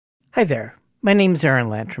Hi there, my name is Aaron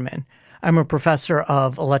Lanterman. I'm a professor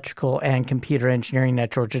of electrical and computer engineering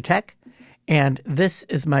at Georgia Tech, and this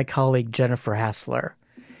is my colleague Jennifer Hassler.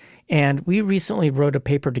 And we recently wrote a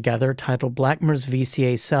paper together titled Blackmer's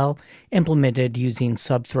VCA cell implemented using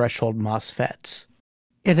subthreshold MOSFETs.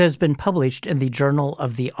 It has been published in the Journal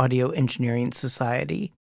of the Audio Engineering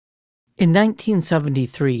Society. In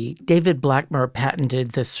 1973, David Blackmer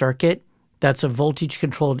patented this circuit that's a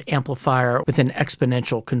voltage-controlled amplifier with an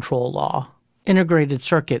exponential control law. Integrated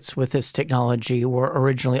circuits with this technology were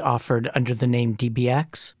originally offered under the name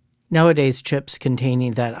DBX. Nowadays, chips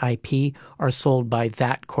containing that IP are sold by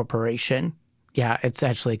that corporation. Yeah, it's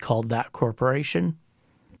actually called that corporation.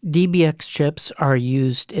 DBX chips are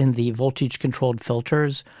used in the voltage-controlled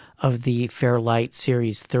filters of the Fairlight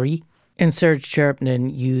Series 3. And Serge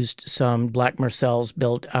Cherepnin used some Blackmer cells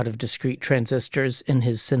built out of discrete transistors in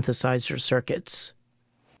his synthesizer circuits.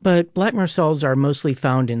 But Blackmer cells are mostly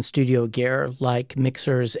found in studio gear like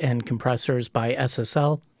mixers and compressors by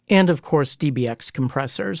SSL, and of course DBX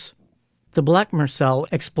compressors. The Blackmer cell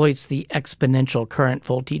exploits the exponential current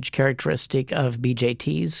voltage characteristic of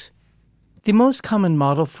BJTs. The most common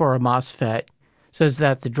model for a MOSFET says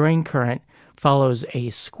that the drain current follows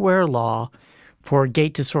a square law for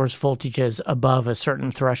gate-to-source voltages above a certain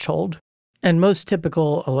threshold. And most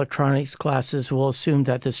typical electronics classes will assume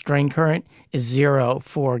that this drain current is 0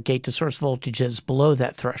 for gate-to-source voltages below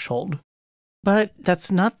that threshold. But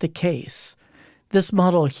that's not the case. This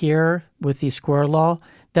model here with the square law,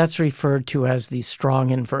 that's referred to as the strong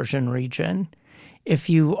inversion region. If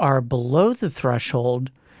you are below the threshold,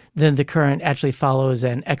 then the current actually follows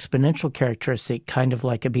an exponential characteristic, kind of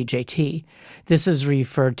like a BJT. This is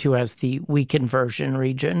referred to as the weak inversion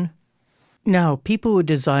region. Now, people who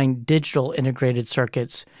design digital integrated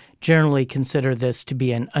circuits generally consider this to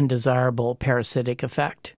be an undesirable parasitic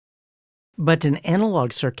effect. But in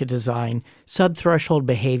analog circuit design, subthreshold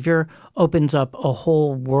behavior opens up a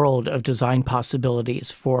whole world of design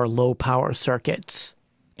possibilities for low-power circuits.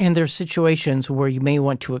 And there are situations where you may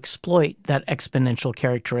want to exploit that exponential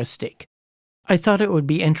characteristic. I thought it would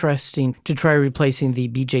be interesting to try replacing the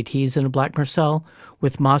BJTs in a Blackmer cell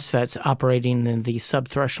with MOSFETs operating in the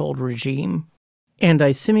subthreshold regime. And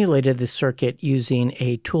I simulated this circuit using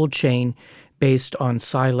a toolchain based on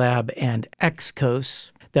Scilab and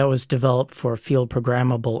Xcos that was developed for field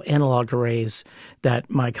programmable analog arrays that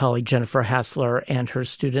my colleague Jennifer Hassler and her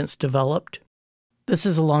students developed. This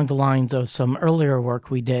is along the lines of some earlier work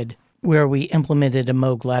we did, where we implemented a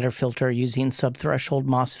Moog ladder filter using subthreshold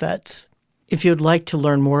MOSFETs. If you'd like to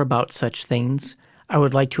learn more about such things, I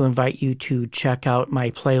would like to invite you to check out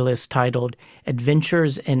my playlist titled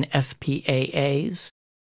Adventures in FPAAs.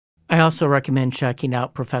 I also recommend checking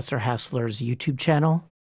out Professor Hassler's YouTube channel,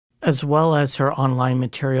 as well as her online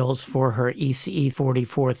materials for her ECE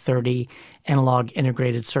 4430 Analog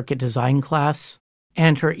Integrated Circuit Design class,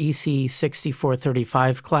 and her ECE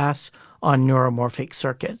 6435 class on neuromorphic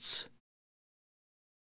circuits.